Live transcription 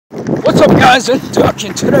What's up, guys? It's Duck,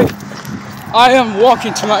 and today I am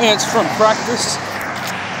walking to my aunt's from practice.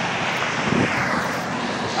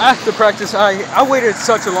 After practice, I waited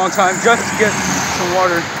such a long time just to get some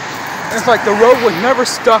water. And it's like the road was never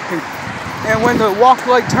stuck, and when the walk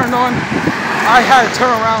light turned on, I had to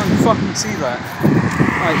turn around and fucking see that.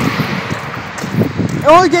 Like,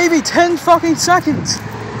 it only gave me 10 fucking seconds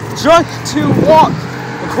just to walk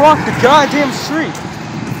across the goddamn street.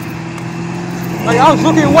 Like, I was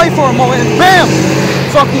looking away for a moment and BAM!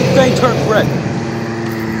 Fucking thing turned red.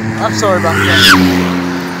 I'm sorry about that.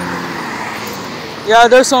 Yeah,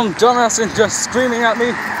 there's some dumbasses just screaming at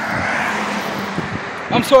me.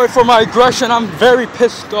 I'm sorry for my aggression. I'm very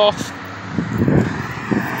pissed off.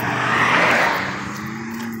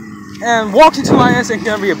 And walking to my aunt's ain't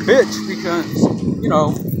gonna be a bitch because, you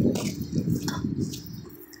know,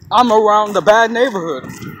 I'm around the bad neighborhood.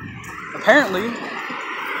 Apparently.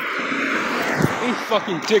 These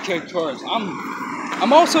fucking dickhead cars.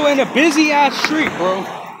 I'm also in a busy ass street, bro.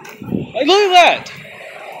 Like, look at that.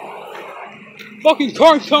 Fucking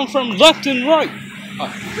cars come from left and right.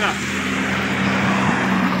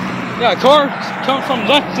 Yeah, cars come from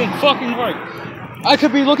left and fucking right. I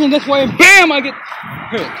could be looking this way and BAM! I get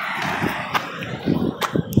hit.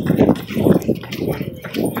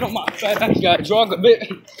 You know, my fat ass got jog a bit.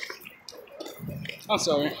 I'm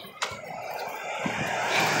sorry.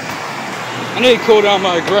 I need to cool down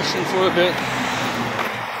my aggression for a bit.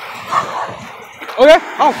 Oh yeah?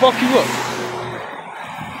 I'll fuck you up.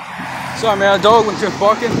 Sorry man, a dog was just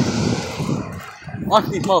barking. Why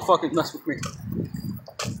these motherfuckers mess with me?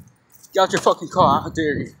 Get out your fucking car, how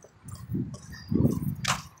dare you.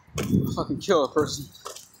 I'll fucking kill a person.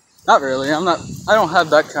 Not really, I don't have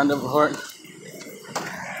that kind of a heart.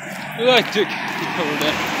 You like dick over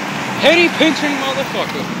there. Penny pinching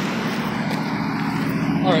motherfucker.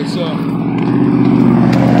 Alright, so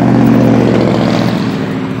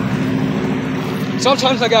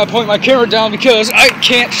sometimes I gotta point my camera down because I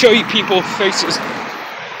can't show you people's faces.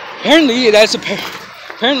 Apparently that's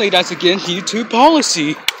against YouTube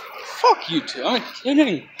policy. Fuck YouTube. I'm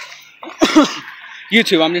kidding.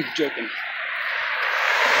 YouTube, I'm just joking.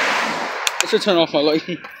 I should turn off my light.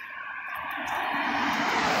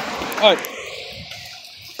 Alright.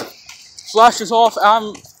 Flash is off.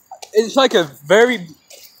 It's like a very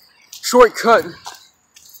short cut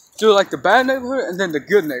through like the bad neighborhood and then the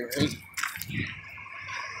good neighborhood.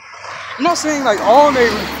 I'm not saying like all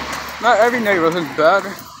neighborhoods, not every neighborhood is bad.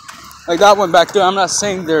 Like that one back there, I'm not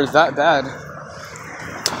saying they're that bad.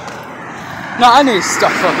 No, I need to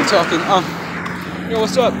stop fucking talking. Yo,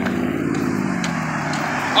 what's up?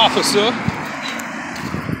 Officer.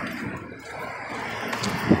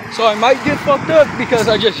 So I might get fucked up because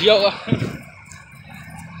I just yell.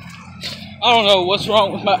 I don't know what's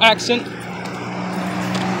wrong with my accent.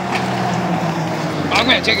 I'm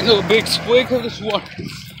gonna take a little big swig of this water.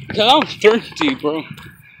 Because I'm thirsty, bro.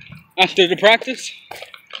 After the practice.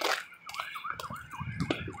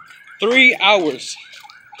 3 hours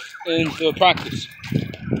into the practice.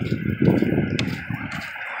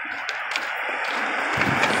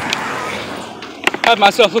 Had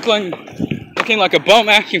myself looking like a bum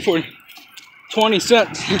asking for 20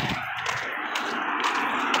 cents.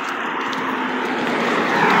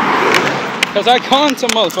 Because I conned some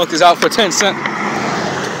motherfuckers out for 10 cents.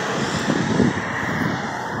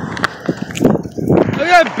 Look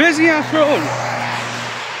at that busy ass road.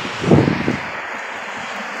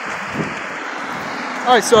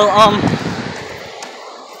 Alright, so, I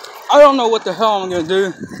don't know what the hell I'm gonna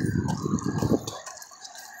do.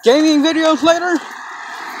 Gaming videos later?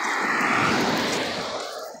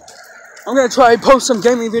 I'm gonna try to post some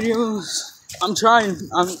gaming videos.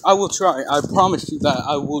 I will try. I promise you that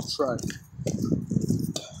I will try.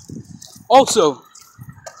 Also,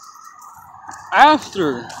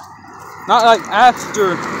 not like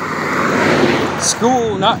after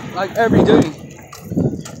school, not like every day.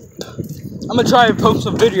 I'm gonna try and post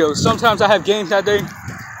some videos. Sometimes I have games that day.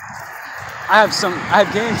 I have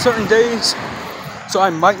games certain days, so I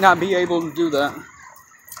might not be able to do that.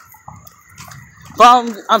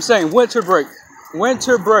 But I'm saying winter break.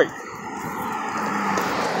 Winter break.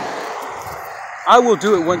 I will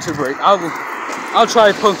do it winter break. I'll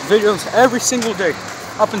try to post videos every single day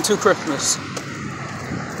up until Christmas.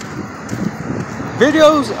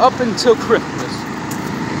 Videos up until Christmas.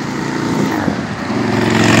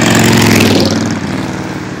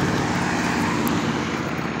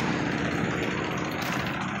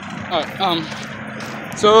 Alright,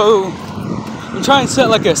 so I'm trying to set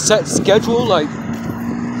like a set schedule, like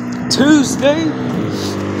Tuesday?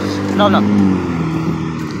 No.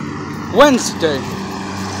 Wednesday.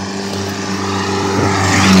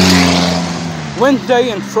 Wednesday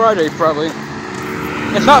and Friday probably.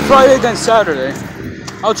 If not Friday, then Saturday.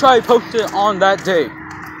 I'll try to post it on that day.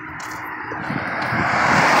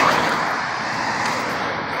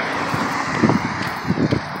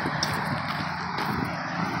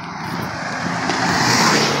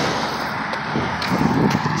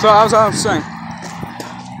 So as I was saying,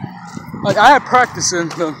 like I had practice in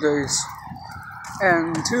those days,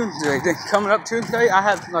 and Tuesday, then coming up Tuesday, I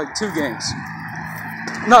had like 2 games.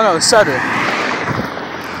 No, Saturday.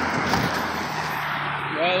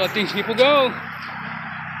 Well, let these people go.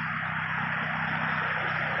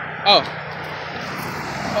 Oh,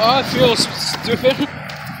 I feel stupid.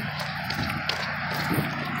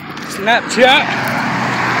 Snapchat.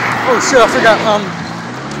 Oh shit, I forgot.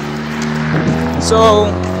 So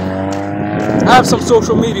I have some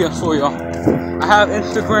social media for y'all. I have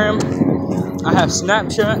Instagram. I have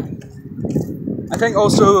Snapchat. I think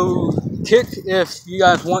also Kick if you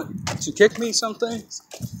guys want to kick me some things.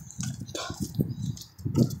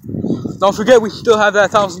 Don't forget we still have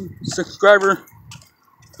that 1,000 subscriber.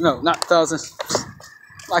 No, not 1,000.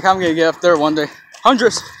 Like I'm gonna get up there one day.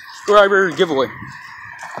 100 subscriber giveaway.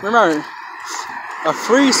 Remember, a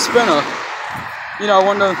free spinner. You know,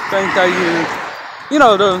 one of the things that you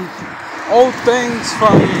know, the old things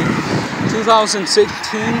from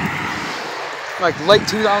 2016, like late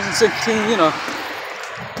 2016, you know,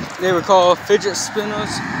 they were called fidget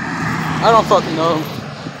spinners. I don't fucking know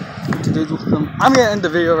what to do with them. I'm gonna end the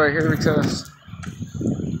video right here because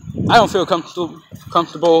I don't feel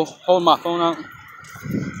comfortable holding my phone out.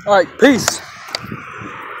 Alright, peace.